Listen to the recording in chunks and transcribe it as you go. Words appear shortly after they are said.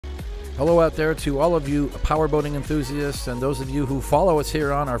Hello out there to all of you powerboating enthusiasts and those of you who follow us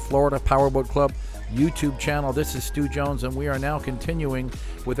here on our Florida Powerboat Club YouTube channel. This is Stu Jones, and we are now continuing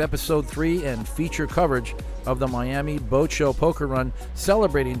with episode 3 and feature coverage of the Miami Boat Show Poker Run,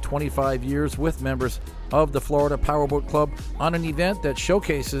 celebrating 25 years with members of the Florida Powerboat Club on an event that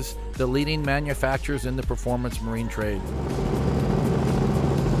showcases the leading manufacturers in the performance marine trade.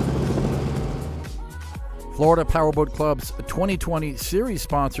 Florida Powerboat Club's 2020 series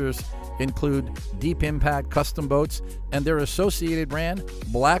sponsors include Deep Impact Custom Boats and their associated brand,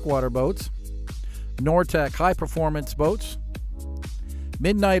 Blackwater Boats, Nortec High Performance Boats,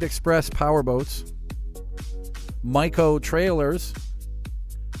 Midnight Express Powerboats, Myco Trailers,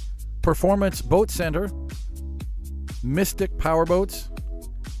 Performance Boat Center, Mystic Powerboats,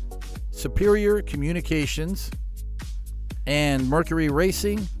 Superior Communications, and Mercury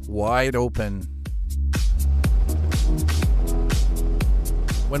Racing Wide Open.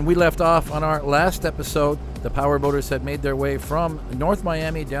 When we left off on our last episode, the powerboaters had made their way from North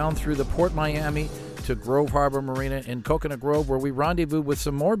Miami down through the Port Miami to Grove Harbor Marina in Coconut Grove, where we rendezvoused with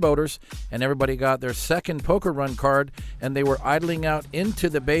some more boaters, and everybody got their second poker run card, and they were idling out into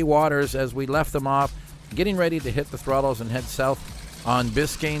the bay waters as we left them off, getting ready to hit the throttles and head south on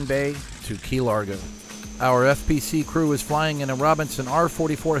Biscayne Bay to Key Largo. Our FPC crew is flying in a Robinson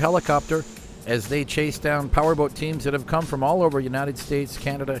R-44 helicopter as they chase down powerboat teams that have come from all over the United States,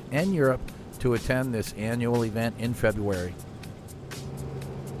 Canada, and Europe to attend this annual event in February.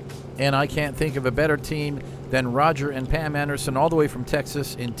 And I can't think of a better team than Roger and Pam Anderson, all the way from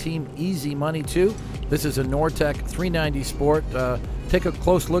Texas, in Team Easy Money 2. This is a Nortec 390 Sport. Take a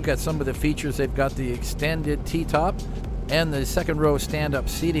close look at some of the features. They've got the extended T-top and the second row stand-up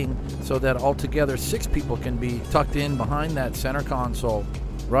seating so that altogether 6 people can be tucked in behind that center console.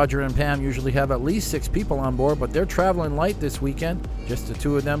 Roger and Pam usually have at least 6 people on board, but they're traveling light this weekend, just the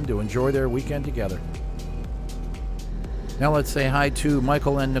 2 of them to enjoy their weekend together. Now let's say hi to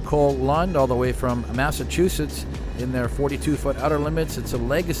Michael and Nicole Lund, all the way from Massachusetts, in their 42-foot outer limits. It's a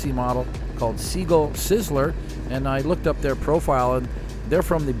legacy model called Seagull Sizzler, and I looked up their profile, and they're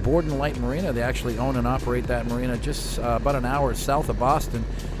from the Borden Light Marina. They actually own and operate that marina just about an hour south of Boston.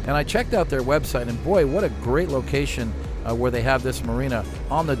 And I checked out their website, and boy, what a great location where they have this marina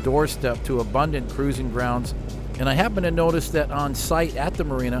on the doorstep to abundant cruising grounds. And I happen to notice that on site at the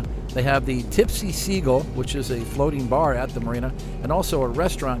marina, they have the Tipsy Seagull, which is a floating bar at the marina, and also a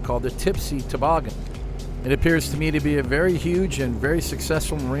restaurant called the Tipsy Toboggan. It appears to me to be a very huge and very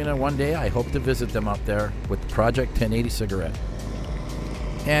successful marina. One day I hope to visit them up there with Project 1080 cigarette.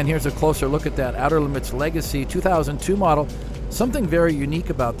 And here's a closer look at that Outer Limits Legacy 2002 model. Something very unique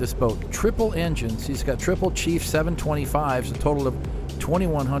about this boat: triple engines. He's got triple Chief 725s, a total of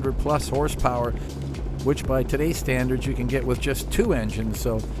 2,100 plus horsepower, which by today's standards you can get with just 2 engines.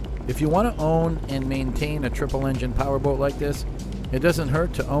 So if you want to own and maintain a triple engine powerboat like this, it doesn't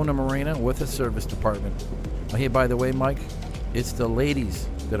hurt to own a marina with a service department. Oh, hey, by the way, Mike, it's the ladies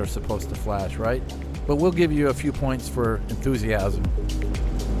that are supposed to flash, right? But we'll give you a few points for enthusiasm.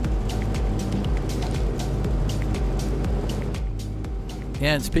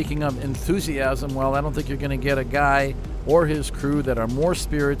 And speaking of enthusiasm, well, I don't think you're going to get a guy or his crew that are more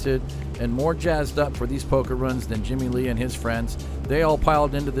spirited and more jazzed up for these poker runs than Jimmy Lee and his friends. They all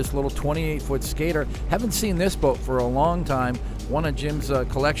piled into this little 28-foot skater. Haven't seen this boat for a long time. One of Jim's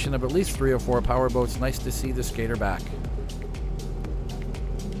collection of at least 3 or 4 powerboats. Nice to see the skater back.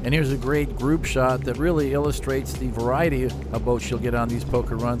 And here's a great group shot that really illustrates the variety of boats you'll get on these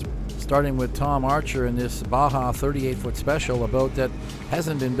poker runs. Starting with Tom Archer in this Baja 38-foot special, a boat that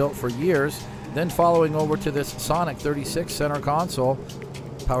hasn't been built for years. Then following over to this Sonic 36 center console,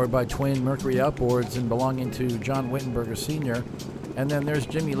 powered by twin Mercury outboards and belonging to John Wittenberger Sr. And then there's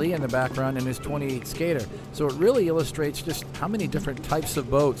Jimmy Lee in the background in his 28 skater. So it really illustrates just how many different types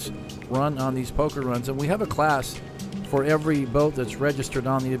of boats run on these poker runs. And we have a class for every boat that's registered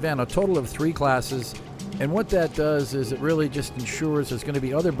on the event, a total of 3 classes. And what that does is it really just ensures there's going to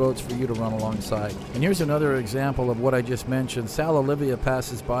be other boats for you to run alongside. And here's another example of what I just mentioned. Sal Olivia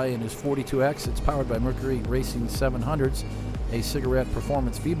passes by in his 42X. It's powered by Mercury Racing 700s, a cigarette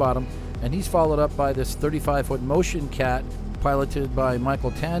performance V-bottom. And he's followed up by this 35-foot Motion Cat, piloted by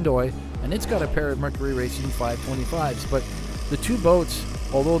Michael Tandoy. And it's got a pair of Mercury Racing 525s. But the 2 boats,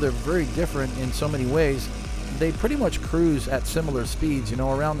 although they're very different in so many ways, they pretty much cruise at similar speeds, you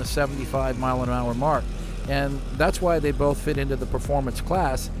know, around the 75-mile-an-hour mark. And that's why they both fit into the performance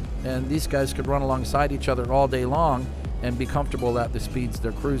class, and these guys could run alongside each other all day long and be comfortable at the speeds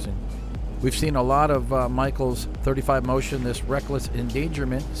they're cruising. We've seen a lot of Michael's 35 Motion, this Reckless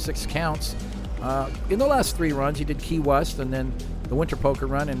Endangerment, 6 counts. In the last 3 runs, he did Key West and then the winter poker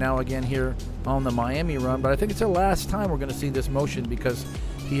run and now again here on the Miami run. But I think it's the last time we're going to see this motion because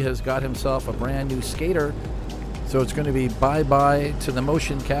he has got himself a brand new skater. So it's going to be bye-bye to the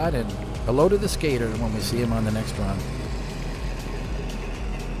motion cat and hello to the skater when we see him on the next run.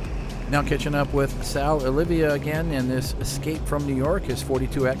 Now catching up with Sal Olivia again in this Escape from New York, his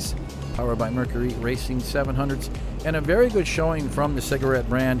 42X powered by Mercury Racing 700s, and a very good showing from the cigarette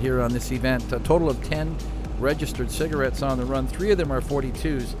brand here on this event. A total of 10 registered cigarettes on the run. 3 of them are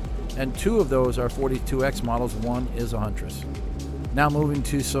 42s, and 2 of those are 42X models. 1 is a Huntress. Now moving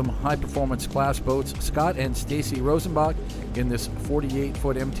to some high-performance class boats, Scott and Stacy Rosenbach in this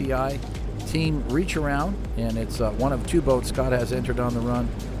 48-foot MTI Team Reach Around, and it's one of 2 boats Scott has entered on the run.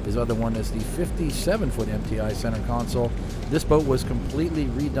 His other one is the 57-foot MTI center console. This boat was completely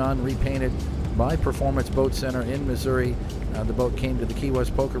redone, repainted by Performance Boat Center in Missouri. The boat came to the Key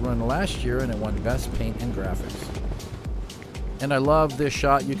West Poker Run last year, and it won Best Paint and Graphics. And I love this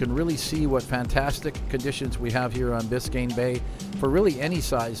shot. You can really see what fantastic conditions we have here on Biscayne Bay for really any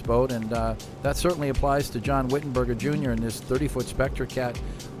size boat, and that certainly applies to John Wittenberger Jr. in this 30-foot Spectre Cat.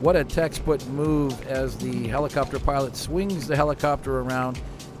 What a textbook move as the helicopter pilot swings the helicopter around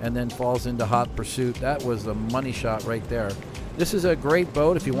and then falls into hot pursuit. That was the money shot right there. This is a great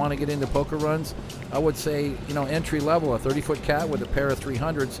boat if you want to get into poker runs. I would say, you know, entry level, a 30-foot cat with a pair of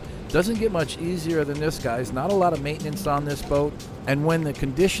 300s. Doesn't get much easier than this, guys. Not a lot of maintenance on this boat. And when the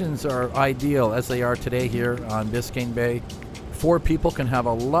conditions are ideal, as they are today here on Biscayne Bay, 4 people can have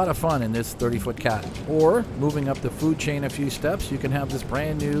a lot of fun in this 30-foot cat. Or, moving up the food chain a few steps, you can have this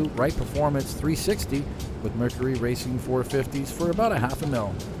brand new Wright Performance 360 with Mercury Racing 450s for about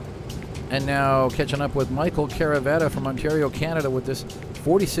 $500,000. And now catching up with Michael Caravetta from Ontario, Canada with this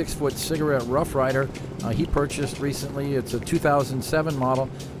 46-foot cigarette Rough Rider. He purchased recently. It's a 2007 model,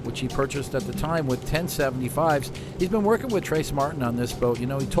 which he purchased at the time with 1075s. He's been working with Trace Martin on this boat. You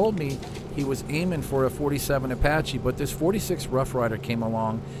know, he told me he was aiming for a 47 Apache, but this 46 Rough Rider came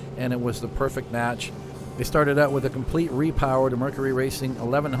along, and it was the perfect match. They started out with a complete repower to Mercury Racing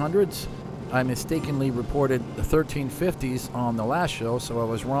 1100s. I mistakenly reported the 1350s on the last show, so I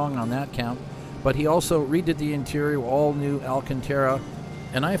was wrong on that count. But he also redid the interior, all new Alcantara,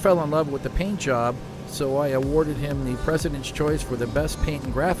 and I fell in love with the paint job, so I awarded him the President's Choice for the best paint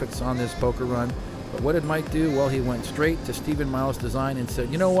and graphics on this poker run. But what did Mike do? Well, he went straight to Stephen Miles Design and said,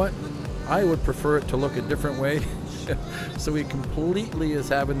 you know what? I would prefer it to look a different way. So he completely is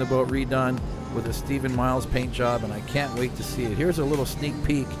having the boat redone with a Stephen Miles paint job, and I can't wait to see it. Here's a little sneak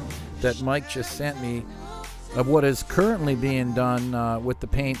peek that Mike just sent me of what is currently being done with the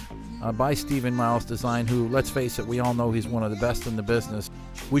paint by Stephen Miles Design, who, let's face it, we all know he's one of the best in the business.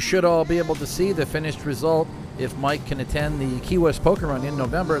 We should all be able to see the finished result if Mike can attend the Key West Poker Run in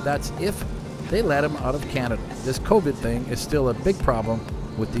November. That's if they let him out of Canada. This COVID thing is still a big problem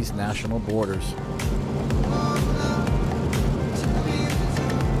with these national borders.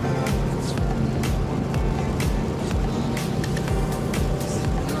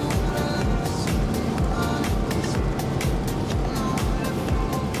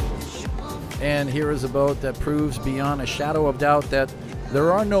 And here is a boat that proves beyond a shadow of doubt that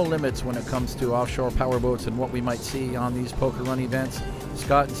there are no limits when it comes to offshore powerboats and what we might see on these poker run events.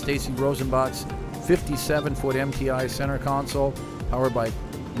 Scott and Stacy Rosenbach's 57-foot MTI center console, powered by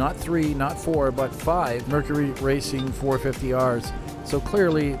not 3, not 4, but 5 Mercury Racing 450Rs. So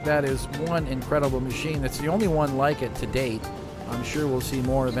clearly that is one incredible machine. It's the only one like it to date. I'm sure we'll see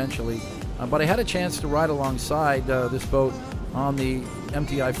more eventually. But I had a chance to ride alongside this boat on the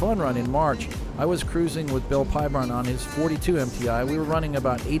MTI Fun Run in March. I was cruising with Bill Pyburn on his 42 MTI. We were running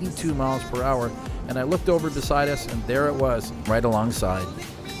about 82 miles per hour, and I looked over beside us, and there it was, right alongside.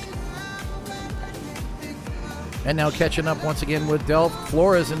 And now catching up once again with Del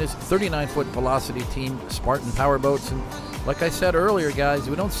Flores and his 39-foot Velocity Team Spartan Powerboats. And like I said earlier, guys,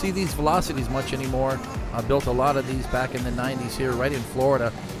 we don't see these Velocities much anymore. I built a lot of these back in the 90s here, right in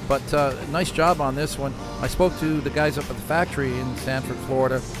Florida. But nice job on this one. I spoke to the guys up at the factory in Sanford,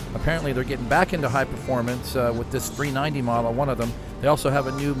 Florida. Apparently they're getting back into high performance with this 390 model, one of them. They also have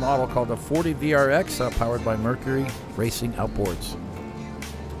a new model called the 40 VRX powered by Mercury Racing Outboards.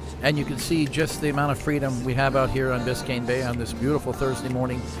 And you can see just the amount of freedom we have out here on Biscayne Bay on this beautiful Thursday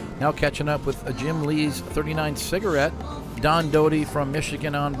morning. Now catching up with Jim Lee's 39 Cigarette, Don Doty from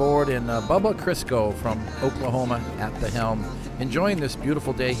Michigan on board, and Bubba Crisco from Oklahoma at the helm. Enjoying this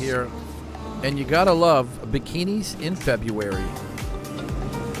beautiful day here. And you gotta love bikinis in February.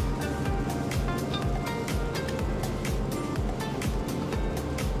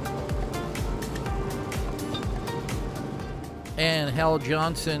 And Hal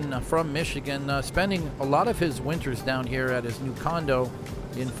Johnson from Michigan, spending a lot of his winters down here at his new condo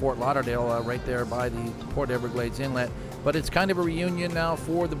in Fort Lauderdale, right there by the Port Everglades Inlet. But it's kind of a reunion now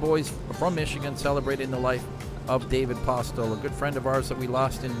for the boys from Michigan, celebrating the life of David Postel, a good friend of ours that we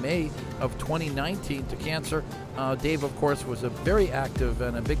lost in May of 2019 to cancer. Dave, of course, was a very active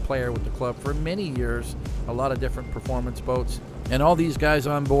and a big player with the club for many years, a lot of different performance boats. And all these guys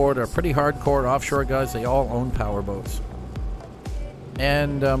on board are pretty hardcore offshore guys. They all own powerboats.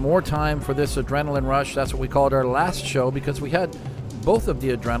 And more time for this adrenaline rush. That's what we called our last show, because we had both of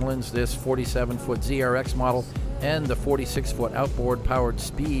the adrenalines, this 47-foot ZRX model and the 46-foot outboard powered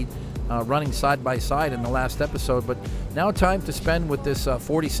Speed, running side by side in the last episode. But now time to spend with this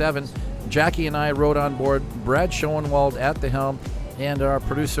 47. Jackie and I rode on board, Brad Schoenwald at the helm, and our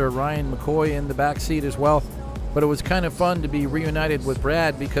producer Ryan McCoy in the back seat as well. But it was kind of fun to be reunited with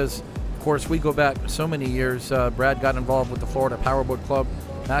Brad because, of course, we go back so many years. Brad got involved with the Florida Powerboat Club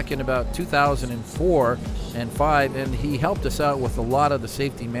back in about 2004 and 5, and he helped us out with a lot of the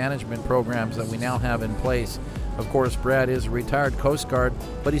safety management programs that we now have in place. Of course, Brad is a retired Coast Guard,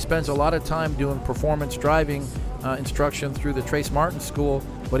 but he spends a lot of time doing performance driving instruction through the Trace Martin School,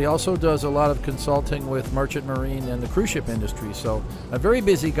 but he also does a lot of consulting with Merchant Marine and the cruise ship industry. So a very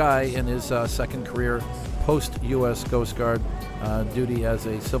busy guy in his second career post-U.S. Coast Guard duty as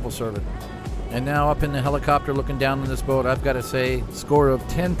a civil servant. And now up in the helicopter looking down on this boat, I've got to say, score of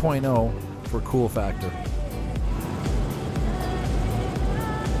 10.0 for cool factor.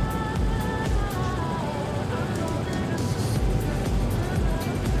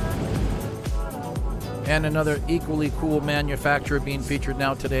 And another equally cool manufacturer being featured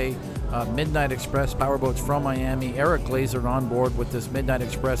now today, Midnight Express Powerboats from Miami. Eric Glazer on board with this Midnight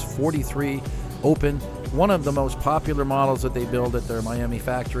Express 43 Open, one of the most popular models that they build at their Miami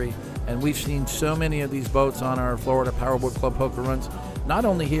factory. And we've seen so many of these boats on our Florida Powerboat Club poker runs, not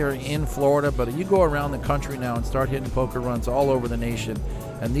only here in Florida, but you go around the country now and start hitting poker runs all over the nation.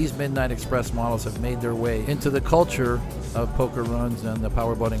 And these Midnight Express models have made their way into the culture of poker runs and the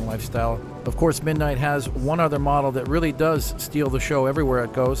powerboating lifestyle. Of course, Midnight has one other model that really does steal the show everywhere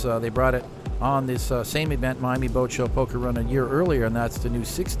it goes. They brought it on this same event, Miami Boat Show Poker Run, a year earlier, and that's the new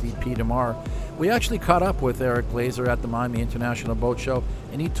 60 P Damar. We actually caught up with Eric Glazer at the Miami International Boat Show,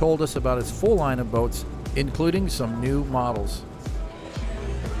 and he told us about his full line of boats, including some new models.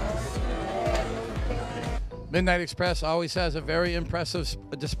 Midnight Express always has a very impressive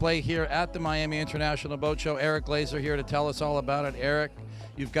display here at the Miami International Boat Show. Eric Glazer here to tell us all about it. Eric,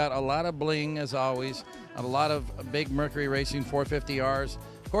 you've got a lot of bling as always, a lot of big Mercury Racing 450Rs.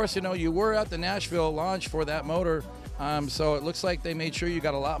 Of course, you know, you were at the Nashville launch for that motor, so it looks like they made sure you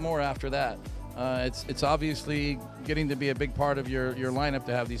got a lot more after that. It's obviously getting to be a big part of your lineup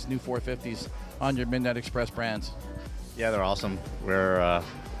to have these new 450s on your Midnight Express brands. Yeah, they're awesome. We're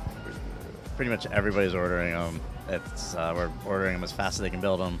pretty much everybody's ordering them. We're ordering them as fast as they can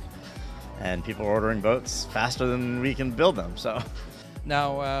build them, and people are ordering boats faster than we can build them. So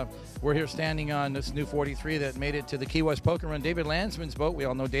now we're here standing on this new 43 that made it to the Key West Poker Run. David Landsman's boat. We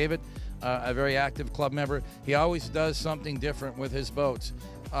all know David, a very active club member. He always does something different with his boats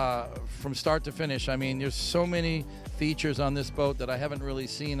from start to finish. I mean, there's so many features on this boat that I haven't really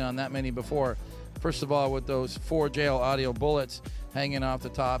seen on that many before. First of all, with those 4 jail audio bullets hanging off the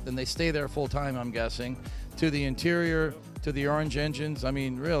top, and they stay there full time, I'm guessing, to the interior, to the orange engines. I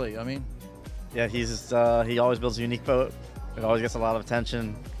mean, really, yeah, he always builds a unique boat. It always gets a lot of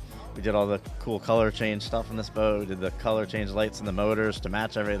attention. We did all the cool color change stuff in this boat. We did the color change lights in the motors to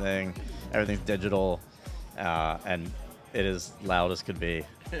match everything. Everything's digital, and it is loud as could be.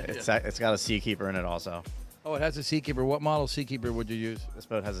 It's got a Seakeeper in it also. Oh, it has a Seakeeper. What model Seakeeper would you use? This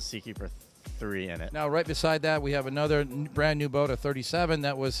boat has a Seakeeper 3 in it. Now, right beside that, we have another brand new boat, a 37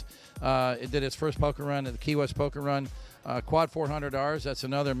 that was it did its first poker run at the Key West Poker Run. Quad 400Rs. That's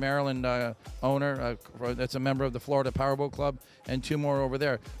another Maryland owner. That's a member of the Florida Powerboat Club, and 2 more over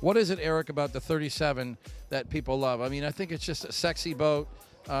there. What is it, Eric, about the 37 that people love? I mean, I think it's just a sexy boat,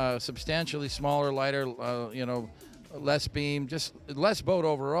 substantially smaller, lighter, less beam, just less boat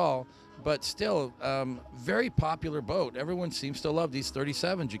overall, but still very popular boat. Everyone seems to love these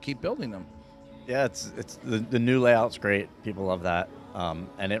 37s. You keep building them. Yeah, it's the new layout's great. People love that,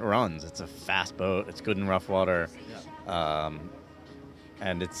 and it runs. It's a fast boat. It's good in rough water,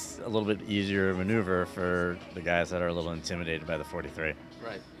 and it's a little bit easier to maneuver for the guys that are a little intimidated by the 43.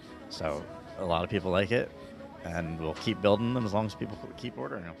 Right. So a lot of people like it, and we'll keep building them as long as people keep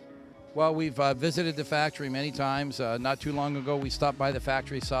ordering them. Well, we've visited the factory many times. Not too long ago, we stopped by the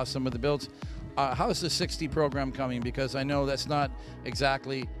factory, saw some of the builds. How's the 60 program coming? Because I know that's not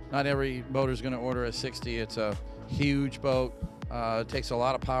every boater's going to order a 60. It's a huge boat, It takes a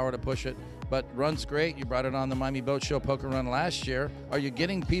lot of power to push it, but runs great. You brought it on the Miami Boat Show Poker Run last year. Are you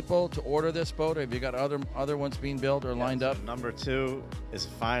getting people to order this boat, or have you got other ones being built or lined up? Number 2 is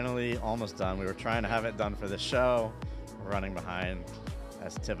finally almost done. We were trying to have it done for the show. We're running behind,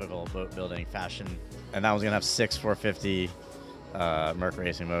 as typical boat building fashion. And that one's gonna have 6 450 Merc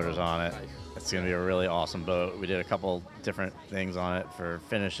Racing motors on it. It's gonna be a really awesome boat. We did a couple different things on it for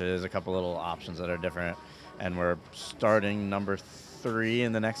finishes, a couple little options that are different. And we're starting number 3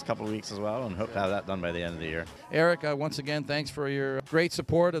 in the next couple of weeks as well, and hope to have that done by the end of the year. Eric, once again, thanks for your great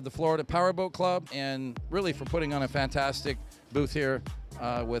support of the Florida Powerboat Club, and really for putting on a fantastic booth here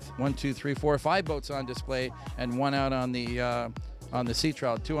with 1, 2, 3, 4, 5 boats on display, and 1 out on the sea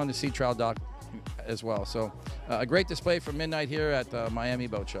trial, 2 on the sea trial dock as well. So a great display for Midnight here at the Miami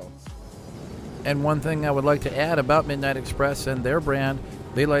Boat Show. And one thing I would like to add about Midnight Express and their brand,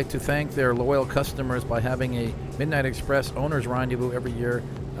 they like to thank their loyal customers by having a Midnight Express Owners Rendezvous every year.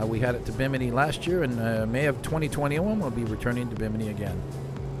 We had it to Bimini last year, and May of 2021 we'll be returning to Bimini again.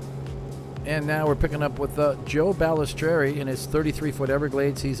 And now we're picking up with Joe Balistreri in his 33-foot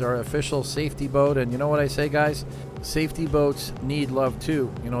Everglades. He's our official safety boat, and you know what I say, guys? Safety boats need love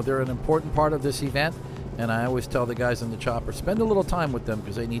too. You know, they're an important part of this event, and I always tell the guys in the chopper, spend a little time with them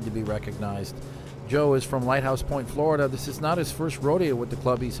because they need to be recognized. Joe is from Lighthouse Point, Florida. This is not his first rodeo with the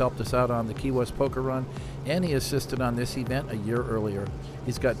club. He's helped us out on the Key West Poker Run, and he assisted on this event a year earlier.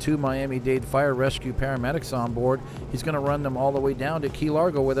 He's got 2 Miami-Dade Fire Rescue paramedics on board. He's going to run them all the way down to Key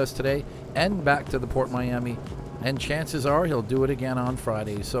Largo with us today and back to the Port Miami. And chances are he'll do it again on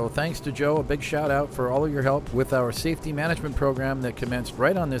Friday. So thanks to Joe, a big shout out for all of your help with our safety management program that commenced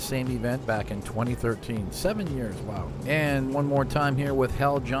right on this same event back in 2013. 7 years, wow. And one more time here with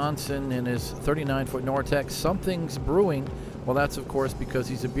Hal Johnson in his 39-foot Nortec. Something's brewing. Well, that's of course because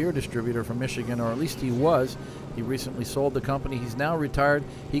he's a beer distributor from Michigan, or at least he was. He recently sold the company. He's now retired.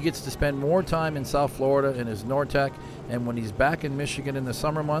 He gets to spend more time in South Florida in his Nortec, and when he's back in Michigan in the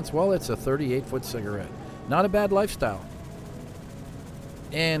summer months, well, it's a 38-foot cigarette. Not a bad lifestyle.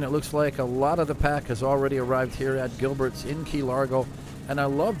 And it looks like a lot of the pack has already arrived here at Gilbert's in Key Largo. And I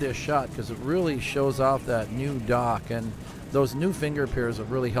love this shot because it really shows off that new dock. And those new finger piers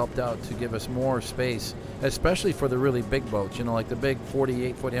have really helped out to give us more space, especially for the really big boats, you know, like the big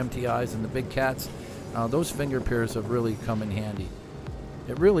 48-foot MTIs and the big cats. Those finger piers have really come in handy.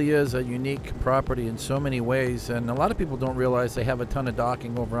 It really is a unique property in so many ways. And a lot of people don't realize they have a ton of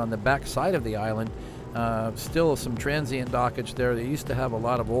docking over on the back side of the island. Still some transient dockage there. They used to have a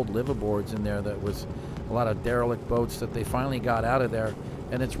lot of old liveaboards in there. That was a lot of derelict boats that they finally got out of there,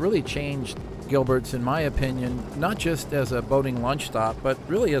 and it's really changed Gilbert's, in my opinion, not just as a boating lunch stop, but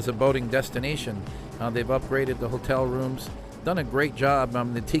really as a boating destination. They've upgraded the hotel rooms, done a great job.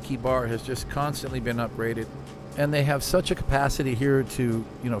 The tiki bar has just constantly been upgraded, and they have such a capacity here to,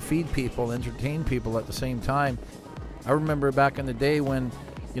 you know, feed people, entertain people at the same time. I remember back in the day when,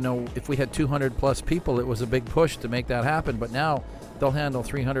 you know, if we had 200 plus people, it was a big push to make that happen. But now they'll handle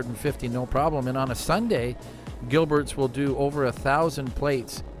 350 no problem. And on a Sunday, Gilbert's will do over 1,000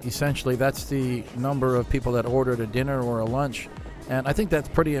 plates. Essentially, that's the number of people that ordered a dinner or a lunch. And I think that's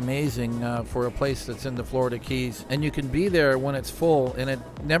pretty amazing for a place that's in the Florida Keys. And you can be there when it's full, and it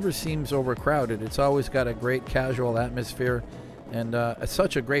never seems overcrowded. It's always got a great casual atmosphere. And it's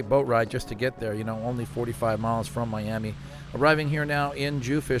such a great boat ride just to get there, you know, only 45 miles from Miami. Arriving here now in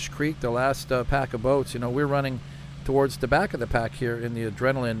Jewfish Creek, the last pack of boats. You know, we're running towards the back of the pack here in the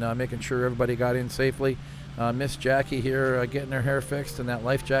Adrenaline, making sure everybody got in safely. Miss Jackie here getting her hair fixed and that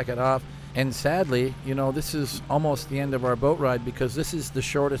life jacket off. And sadly, you know, this is almost the end of our boat ride because this is the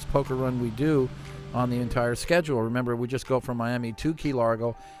shortest poker run we do on the entire schedule. Remember, we just go from Miami to Key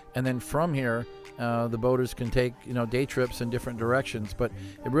Largo, and then from here, the boaters can take, you know, day trips in different directions. But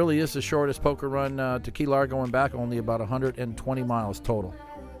it really is the shortest poker run to Key Largo and back, only about 120 miles total.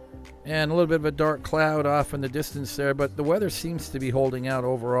 And a little bit of a dark cloud off in the distance there, but the weather seems to be holding out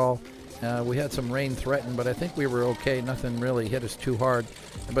overall. We had some rain threatened, but I think we were okay. Nothing really hit us too hard.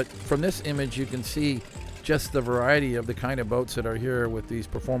 But from this image, you can see just the variety of the kind of boats that are here with these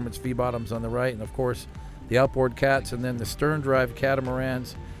performance V-bottoms on the right, and of course the outboard cats, and then the stern drive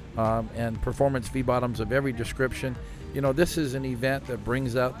catamarans and performance V-bottoms of every description. You know, this is an event that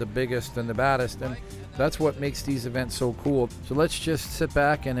brings out the biggest and the baddest, and that's what makes these events so cool. So let's just sit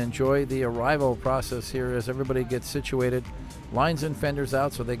back and enjoy the arrival process here as everybody gets situated, lines and fenders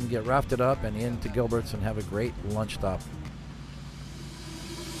out so they can get rafted up and into Gilbert's and have a great lunch stop.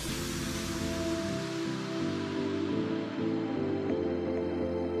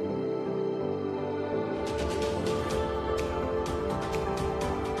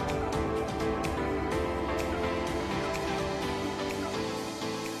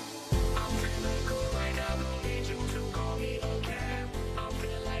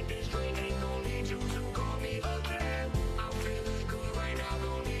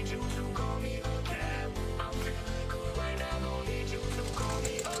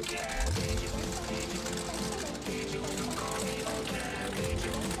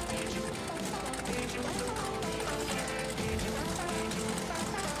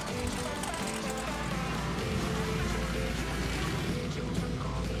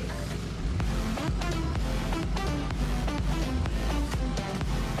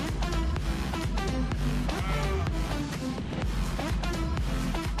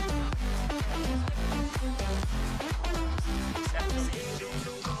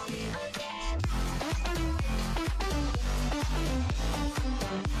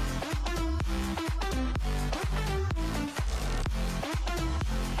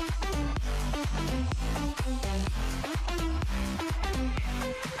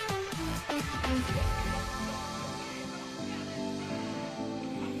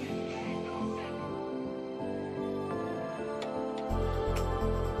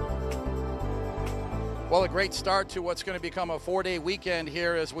 Well, a great start to what's going to become a 4-day weekend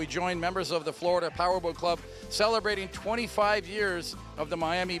here as we join members of the Florida Powerboat Club celebrating 25 years of the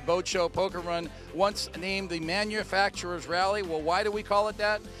Miami Boat Show Poker Run, once named the Manufacturers Rally. Well, why do we call it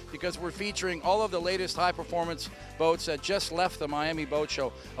that? Because we're featuring all of the latest high-performance boats that just left the Miami Boat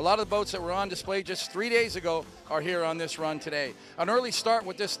Show. A lot of the boats that were on display just 3 days ago are here on this run today. An early start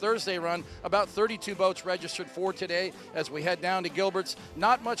with this Thursday run, about 32 boats registered for today as we head down to Gilbert's.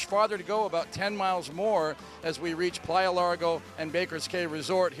 Not much farther to go, about 10 miles more as we reach Playa Largo and Baker's Cay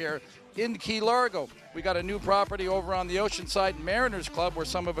Resort here in Key Largo. We got a new property over on the Oceanside Mariners Club where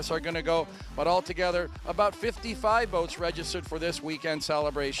some of us are going to go, but altogether about 55 boats registered for this weekend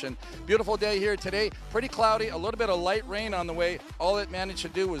celebration. Beautiful day here today, pretty cloudy, a little bit of light rain on the way. All it managed to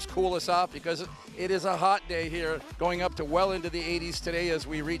do was cool us off because it is a hot day here, going up to well into the 80s today as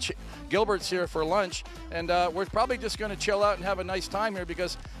we reach Gilbert's here for lunch. And we're probably just going to chill out and have a nice time here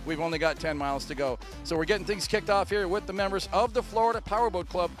because we've only got 10 miles to go. So we're getting things kicked off here with the members of the Florida Powerboat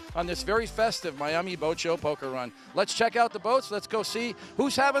Club on this very festive Miami Boat Show Poker Run. Let's check out the boats. Let's go see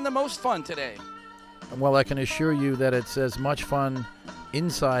who's having the most fun today. Well, I can assure you that it's as much fun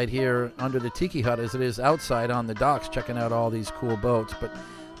inside here under the tiki hut as it is outside on the docks checking out all these cool boats. But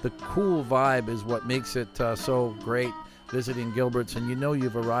the cool vibe is what makes it so great visiting Gilbert's, and you know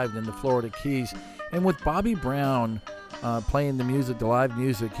you've arrived in the Florida Keys. And with Bobby Brown playing the music, the live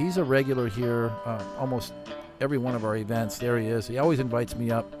music, he's a regular here almost every one of our events. There he is. He always invites me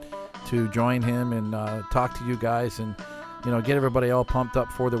up to join him and talk to you guys and, you know, get everybody all pumped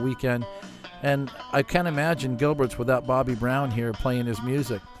up for the weekend. And I can't imagine Gilbert's without Bobby Brown here playing his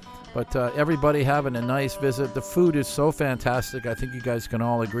music. But everybody having a nice visit. The food is so fantastic. I think you guys can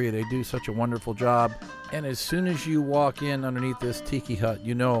all agree. They do such a wonderful job. And as soon as you walk in underneath this tiki hut,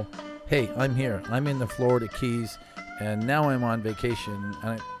 you know, hey, I'm here. I'm in the Florida Keys, and now I'm on vacation.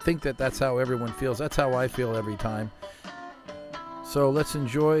 And I think that that's how everyone feels. That's how I feel every time. So let's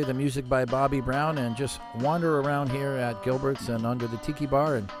enjoy the music by Bobby Brown and just wander around here at Gilbert's and under the tiki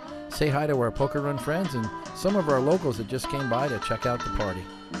bar and say hi to our Poker Run friends and some of our locals that just came by to check out the party.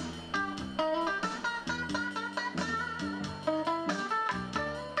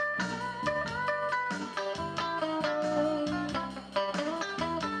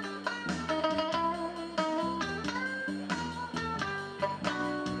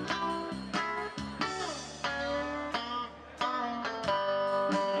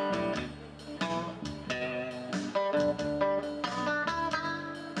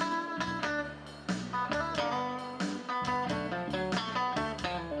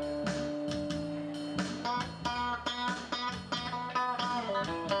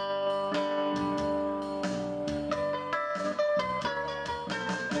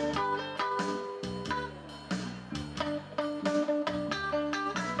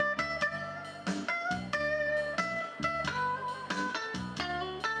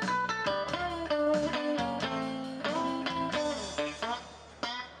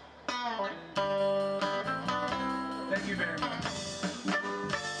 Thank you very much.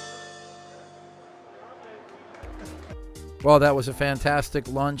 Well, that was a fantastic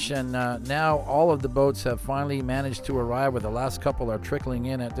lunch, and now all of the boats have finally managed to arrive, where the last couple are trickling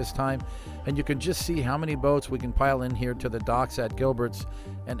in at this time. And you can just see how many boats we can pile in here to the docks at Gilbert's.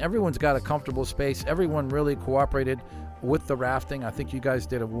 And everyone's got a comfortable space. Everyone really cooperated with the rafting. I think you guys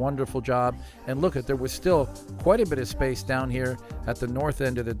did a wonderful job. And look, there was still quite a bit of space down here at the north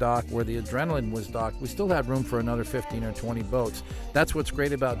end of the dock where the Adrenaline was docked. We still had room for another 15 or 20 boats. That's what's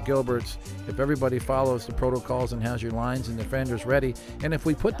great about Gilbert's. If everybody follows the protocols and has your lines and defenders ready, and if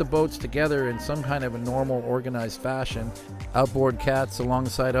we put the boats together in some kind of a normal organized fashion, outboard cats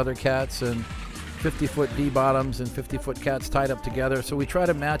alongside other cats and 50-foot D-bottoms and 50-foot cats tied up together. So we try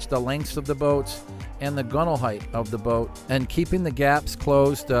to match the lengths of the boats and the gunnel height of the boat and keeping the gaps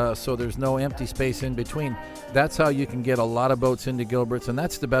closed so there's no empty space in between. That's how you can get a lot of boats into Gilbert's, and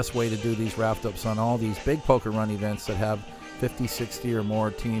that's the best way to do these raft ups on all these big poker run events that have 50, 60 or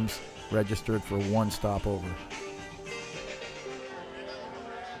more teams registered for one stopover.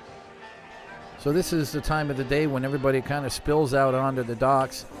 So this is the time of the day when everybody kind of spills out onto the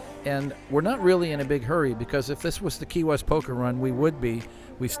docks. And we're not really in a big hurry, because if this was the Key West Poker Run, we would be.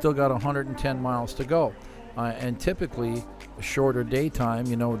 We've still got 110 miles to go. And typically, a shorter daytime,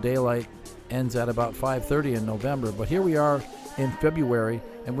 you know, daylight ends at about 5:30 in November. But here we are in February,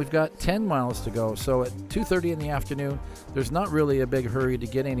 and we've got 10 miles to go. So at 2:30 in the afternoon, there's not really a big hurry to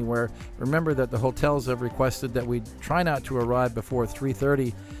get anywhere. Remember that the hotels have requested that we try not to arrive before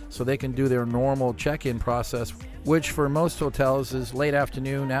 3:30 so they can do their normal check-in process, which for most hotels is late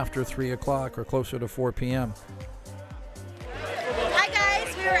afternoon after 3 o'clock or closer to 4 p.m. Hi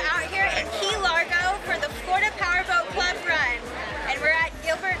guys, we were out here in Key Largo for the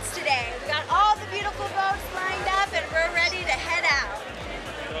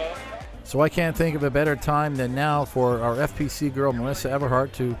So I can't think of a better time than now for our FPC girl, Melissa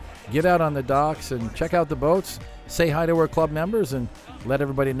Everhart, to get out on the docks and check out the boats, say hi to our club members, and let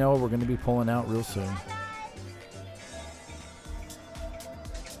everybody know we're going to be pulling out real soon.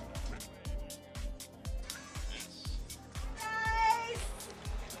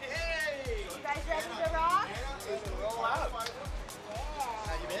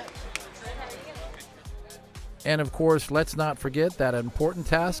 And of course, let's not forget that important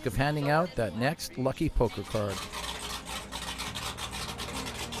task of handing out that next lucky poker card.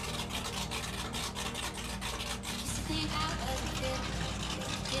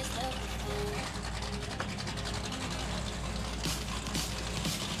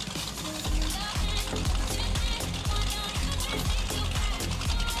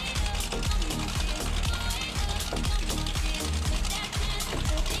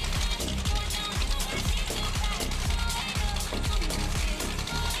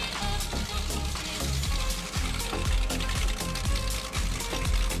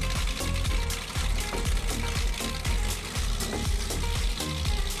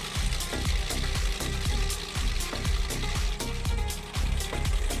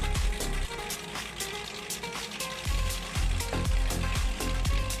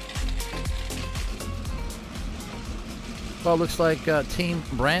 Well, it looks like Team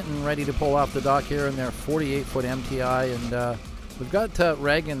Branton ready to pull off the dock here in their 48-foot MTI, and we've got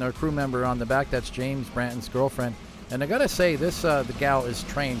Reagan, their crew member, on the back. That's James Branton's girlfriend. And I gotta say, this the gal is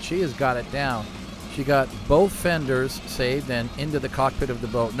trained. She has got it down. She got both fenders saved and into the cockpit of the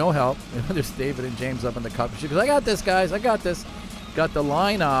boat. No help. There's David and James up in the cockpit. She goes, "I got this, guys. I got this." Got the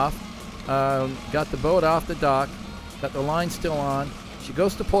line off. Got the boat off the dock. Got the line still on. She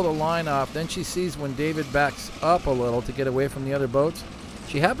goes to pull the line off, then she sees when David backs up a little to get away from the other boats.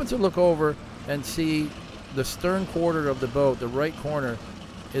 She happens to look over and see the stern quarter of the boat, the right corner,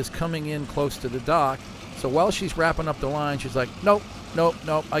 is coming in close to the dock. So while she's wrapping up the line, she's like, nope, nope,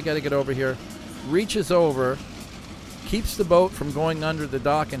 nope, I got to get over here. Reaches over, keeps the boat from going under the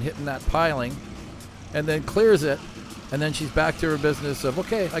dock and hitting that piling, and then clears it. And then she's back to her business of,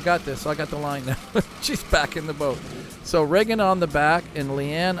 okay, I got this. I got the line now. She's back in the boat. So Reagan on the back and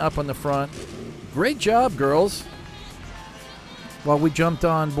Leanne up on the front. Great job, girls. Well, we jumped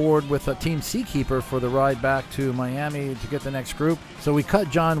on board with a Team Seakeeper for the ride back to Miami to get the next group. So we cut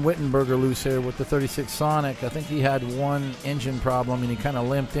John Wittenberger loose here with the 36 Sonic. I think he had one engine problem and he kind of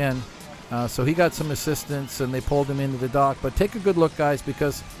limped in. So he got some assistance and they pulled him into the dock. But take a good look, guys,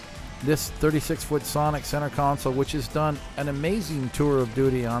 because this 36-foot Sonic center console, which has done an amazing tour of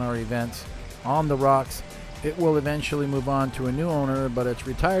duty on our events on the rocks, it will eventually move on to a new owner, but it's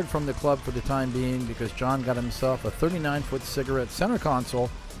retired from the club for the time being because John got himself a 39-foot cigarette center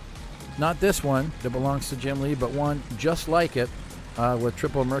console. Not this one that belongs to Jim Lee, but one just like it with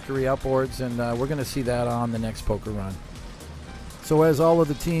triple Mercury outboards, and we're going to see that on the next poker run. So as all of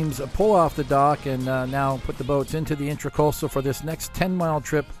the teams pull off the dock and now put the boats into the Intracoastal for this next 10-mile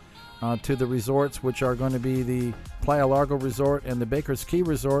trip to the resorts, which are going to be the Playa Largo Resort and the Baker's Key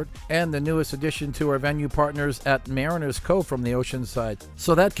Resort, and the newest addition to our venue partners at Mariners Cove from the ocean side.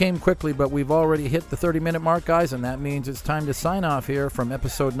 So that came quickly, but we've already hit the 30-minute mark, guys, and that means it's time to sign off here from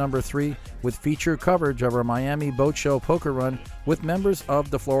episode number 3 with feature coverage of our Miami Boat Show Poker Run with members of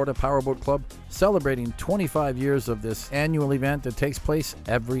the Florida Powerboat Club, celebrating 25 years of this annual event that takes place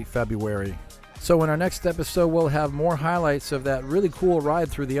every February. So in our next episode, we'll have more highlights of that really cool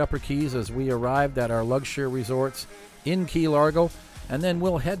ride through the Upper Keys as we arrived at our luxury resorts in Key Largo. And then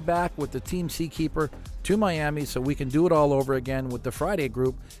we'll head back with the Team Seakeeper to Miami so we can do it all over again with the Friday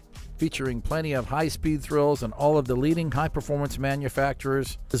group, featuring plenty of high-speed thrills and all of the leading high-performance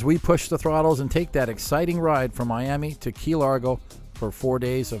manufacturers as we push the throttles and take that exciting ride from Miami to Key Largo for 4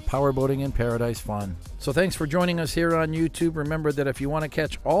 days of powerboating in paradise fun. So thanks for joining us here on YouTube. Remember that if you want to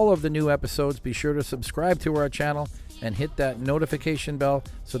catch all of the new episodes, be sure to subscribe to our channel and hit that notification bell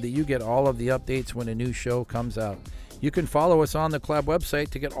so that you get all of the updates when a new show comes out. You can follow us on the club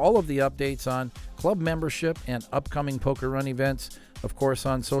website to get all of the updates on club membership and upcoming poker run events. Of course,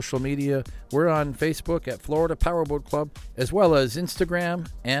 on social media, we're on Facebook at Florida Powerboat Club, as well as Instagram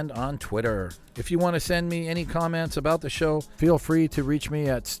and on Twitter. If you want to send me any comments about the show, feel free to reach me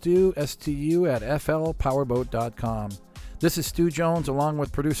at stu at flpowerboat.com. This is Stu Jones, along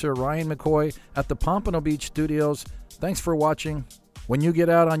with producer Ryan McCoy at the Pompano Beach Studios. Thanks for watching. When you get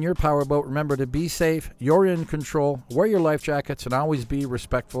out on your powerboat, remember to be safe, you're in control, wear your life jackets, and always be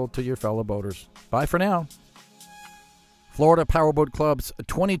respectful to your fellow boaters. Bye for now. Florida Powerboat Club's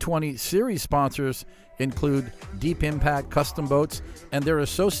 2020 series sponsors include Deep Impact Custom Boats and their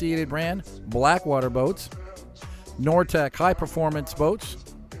associated brand, Blackwater Boats, Nortec High Performance Boats,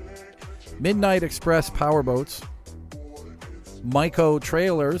 Midnight Express Powerboats, Myco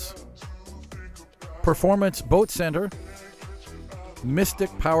Trailers, Performance Boat Center, Mystic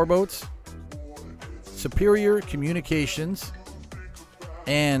Powerboats, Superior Communications,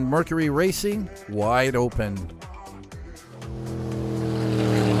 and Mercury Racing wide open.